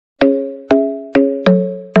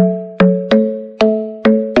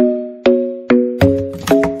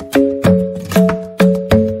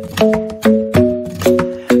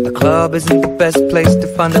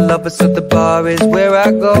lovers, so the bar is where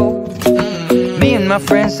I go. Me and my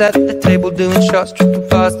friends at the table doing shots, tripping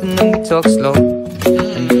fast, and then we talk slow.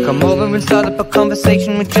 And you come over and start up a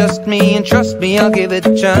conversation with just me, and trust me, I'll give it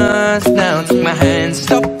a chance. Now take my hand,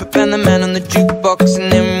 stop it, and the man on the jukebox,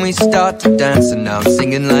 and then we start to dance. And now I'm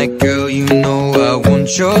singing like, girl, you know I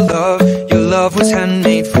want your love. Your love was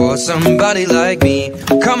handmade for somebody like me.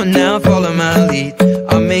 Come on now, follow my lead.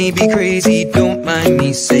 I may be crazy, don't mind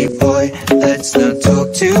me. Say, boy, let's not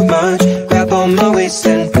talk too much. Grab on my waist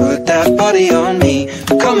and put that body on me.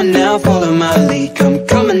 Come on now, follow my lead.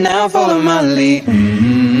 Come on now, follow my lead.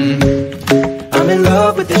 I'm in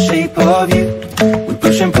love with the shape of you. We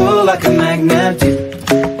push and pull like a magnet do.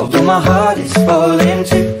 Although my heart is falling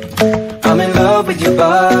too. I'm in love with your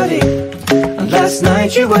body. And last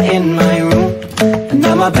night you were in my room, and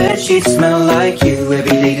now my bedsheets smell like you.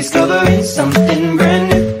 Every day discovering something brand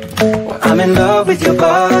new. Well, I'm in love with your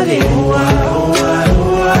body. Oh, I, oh, I,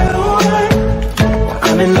 oh, I, oh, I. Well,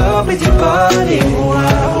 I'm in love with your body. Oh,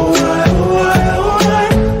 I, oh, I, oh, I, oh, I.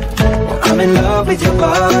 Well, I'm in love with your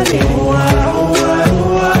body. Oh, I, oh, I,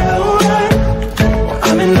 oh, I, oh, I. Well,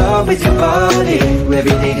 I'm in love with your body.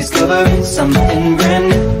 Every day discovering something brand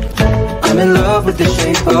new. I'm in love with the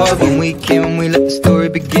shape of you. When we came, we let the story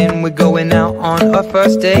begin. We're going out on our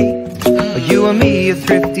first date. You and me are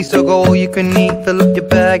thrifty, so go all you can eat. Fill up your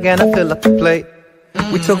bag and I fill up the plate.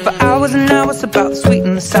 We talk for hours and hours about the sweet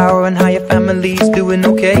and the sour, and how your family's doing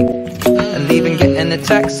okay. And leaving, getting a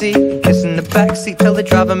taxi, kissing the backseat, tell the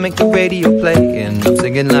driver make the radio play. And I'm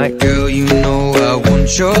singing like, girl, you know I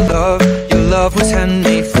want your love. Your love was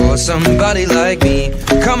handmade for somebody like me.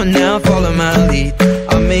 Come on now, follow my lead.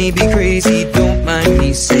 I may be crazy, don't mind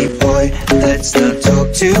me. Say, boy, let's not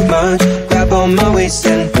talk too much. Grab on my waist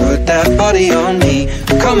and put that body on me.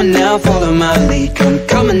 Come on now, follow my lead.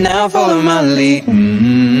 Come on now, follow my lead.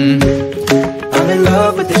 I'm in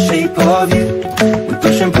love with the shape of you. We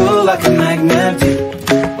push and pull like a magnet do.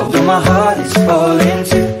 Although my heart is falling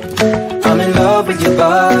too. I'm in love with your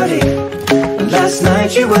body. Last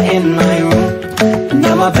night you were in my room, and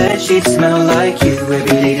now my bedsheets smell like you. Every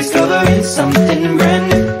day discovering something brand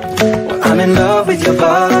new. Well, I'm in love with your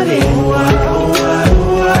body. Oh, I, oh, I,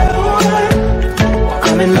 oh, I, oh, I.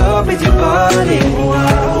 I'm in love with your body. Oh,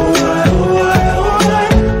 I, oh, I, oh, I,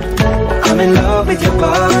 oh, I. I'm in love with your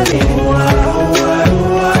body. Oh, I, oh, I,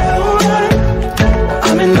 oh, I, oh, I.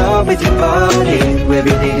 I'm in love with your body.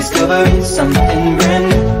 Every day discovering something brand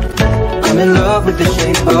new. I'm in love with the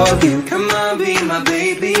shape of you. Come on, be my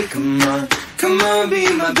baby, come on. Come on, be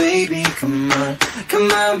my baby, come on. Come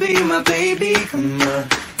on, be my baby, come on.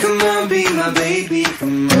 Come on, be my baby,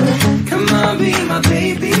 come on. Come on, be my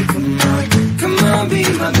baby, come on. Come on, be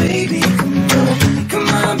my baby, come on. Come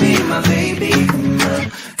on, be my baby, come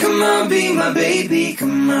on. Come on, be my baby,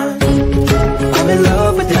 come on. I'm in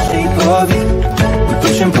love with the shape of you. We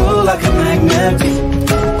push and pull like a magnet do.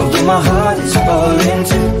 Although my heart is falling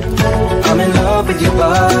too. I'm in love with your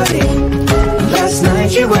body. Last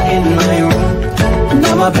night you were in my room, and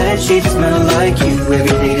now my bedsheets smell like you. Every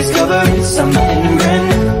day discovering something brand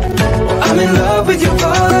new. I'm in love with your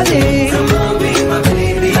body. Come on, be my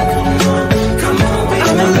baby, come on. Come on, be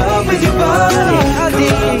I'm in love with your body.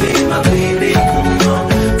 Come on, be my baby, come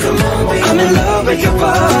on. Come on, be I'm in love with your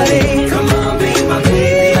body. Come on, be my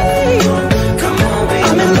baby, come on. Come on, be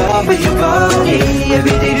I'm in love with your body.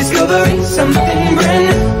 Every day discovering something brand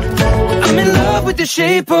new. I'm in love with the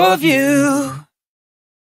shape of you.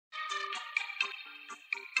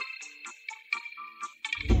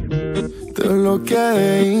 Te bloqueé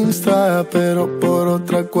de Insta, pero por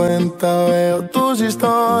otra cuenta veo tus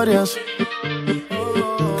historias.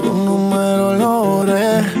 Tu número lo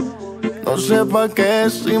borré, no sé pa' qué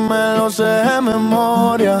si me lo sé de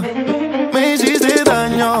memoria. Me hiciste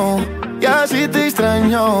daño y así te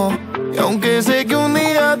extraño, y aunque sé que un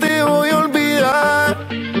día te voy a olvidar,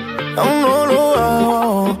 aún no lo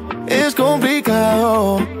hago, es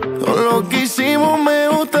complicado. Todo lo que hicimos me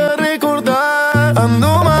gusta recordar.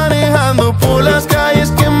 Ando manejando por las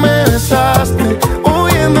calles que me besaste,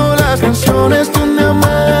 oyendo las canciones que un día me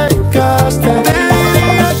dedicaste. Te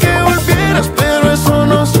diría que volvieras, pero eso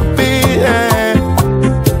no se pide.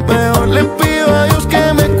 Mejor le pido a Dios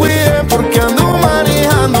que me cuide, porque ando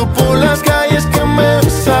manejando por las calles que me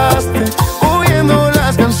besaste, oyendo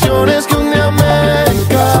las canciones que un día me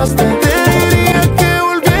dedicaste. Te diría que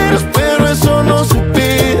volvieras, pero eso no se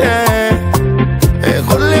pide.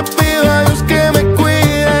 Mejor le pido a Dios que me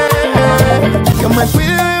cuide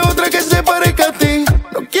de otra que se parezca a ti.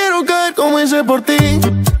 No quiero caer como hice por ti.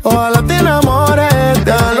 Ojalá te enamores,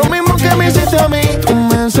 te haga lo mismo que me hiciste a mí. Tú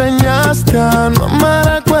me enseñaste a no amar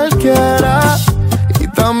a cualquiera, y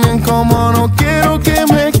también como no quiero que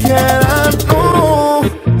me quieras.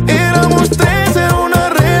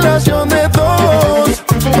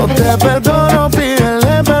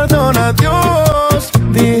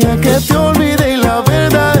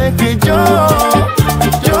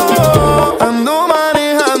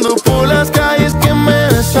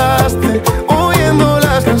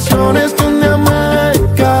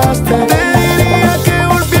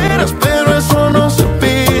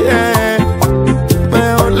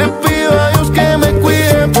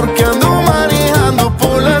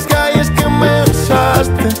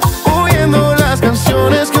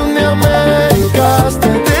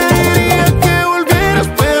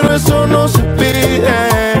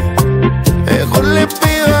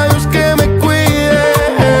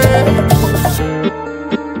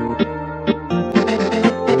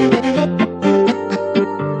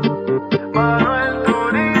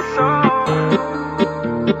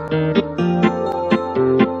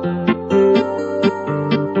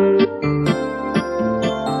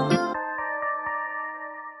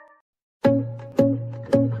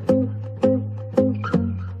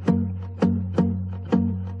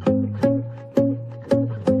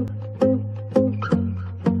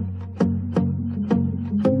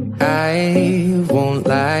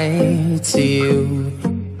 to you.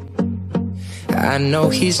 I know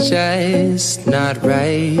he's just not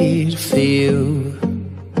right for you.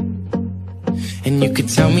 And you could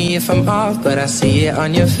tell me if I'm off, but I see it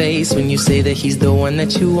on your face when you say that he's the one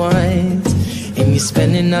that you want. And you're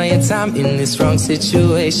spending all your time in this wrong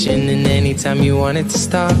situation, and anytime you want it to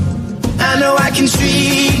stop. I know I can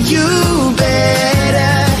treat you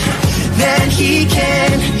better than he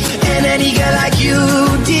can, and any girl like you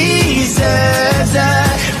deserves a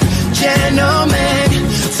gentleman.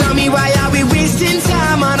 Tell me, why are we wasting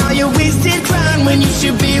time on all your wasted crown when you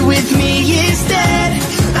should be with me instead?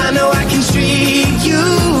 I know I can treat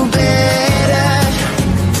you better,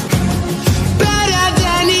 better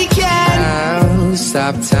than he can. I'll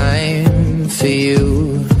stop time for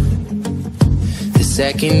you the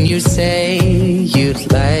second you say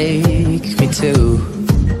you'd like me to.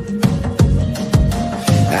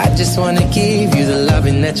 I just wanna give you the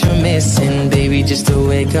loving that you're missing, baby, just to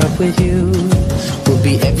wake up with you. Will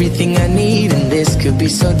be everything I need, and this could be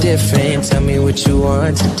so different. Tell me what you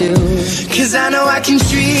want to do, 'cause I know I can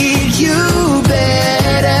treat you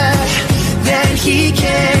better than he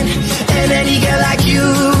can, and any girl like you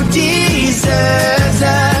deserves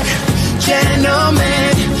a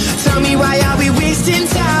gentleman. Tell me, why are we wasting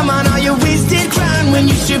time on all your wasted crown when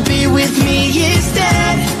you should be with me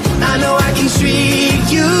instead? I know I can treat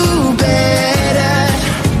you better,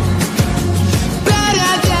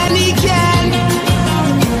 better than he can,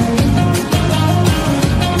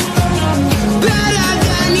 better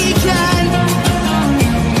than he can.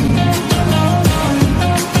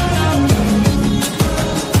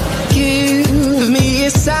 Give me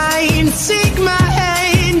a sign, take my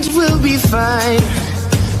hand, we'll be fine.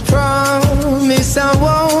 Promise I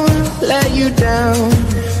won't let you down.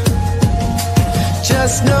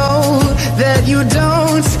 Just know that you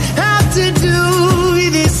don't have to do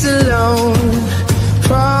this alone.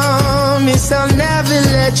 Promise I'll never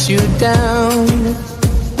let you down,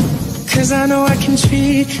 'cause I know I can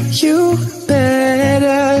treat you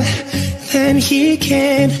better than he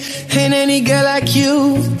can, and any girl like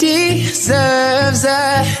you deserves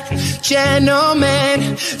a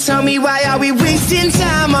gentleman. Tell me, why are we wasting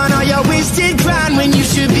time on all your wasted crown when you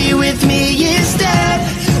should be with me instead?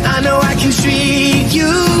 I know I can treat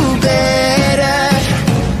you better,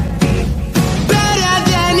 better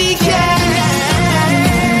than he can,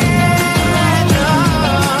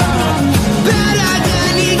 oh, better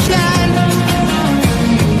than he can,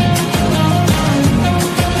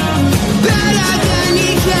 better than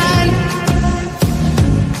he can.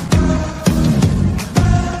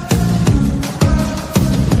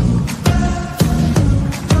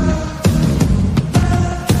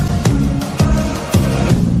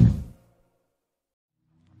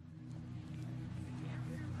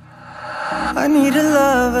 I need a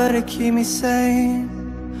lover to keep me sane,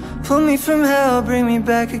 pull me from hell, bring me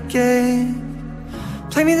back again.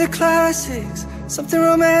 Play me the classics, something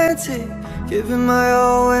romantic, giving my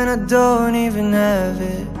all when I don't even have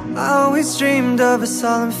it. I always dreamed of a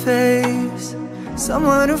solemn face,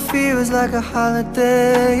 someone who feels like a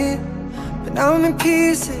holiday. But now I'm in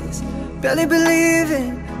pieces, barely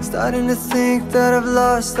believing, starting to think that I've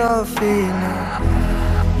lost all feeling.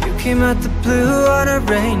 Came out the blue on a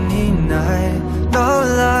rainy night, no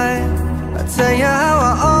lie. I'll tell you how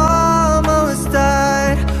I almost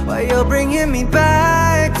died, while you're bringing me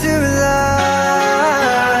back to life.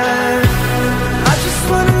 I just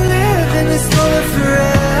wanna live in this moment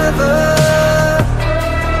forever,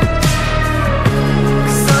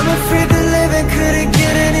 'cause I'm afraid that living couldn't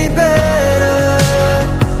get any better.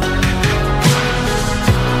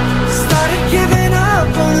 Started giving up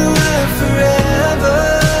on the word forever,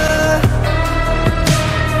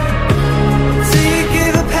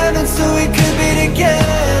 so we could be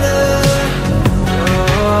together.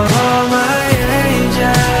 Oh, my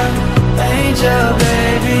angel, angel,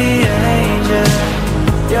 baby, angel.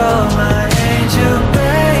 You're my angel,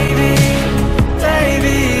 baby,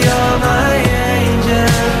 baby. You're my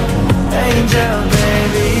angel, angel,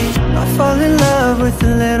 baby. I fall in love with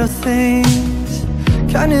the little things,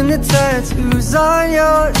 counting the tattoos on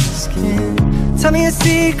your skin. Tell me a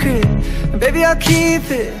secret, and baby, I'll keep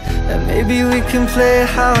it. And maybe we can play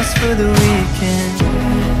house for the weekend.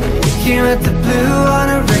 We came at the blue on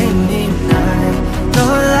a rainy night, no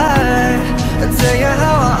lie. I'll tell you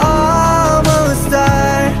how I almost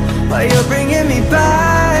died, while you're bringing me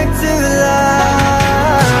back to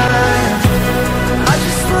life. I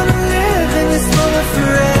just wanna live in this moment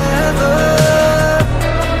forever,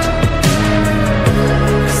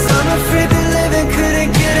 'cause I'm afraid that living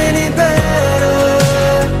couldn't get any better.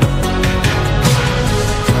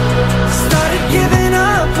 Started giving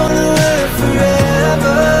up on the word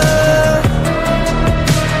forever.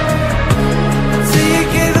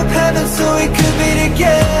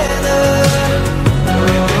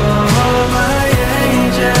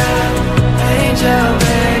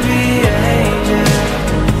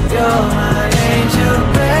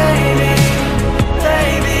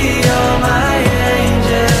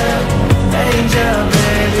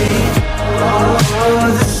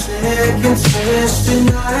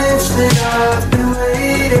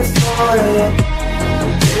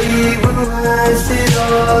 left it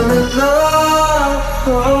all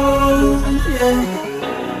alone.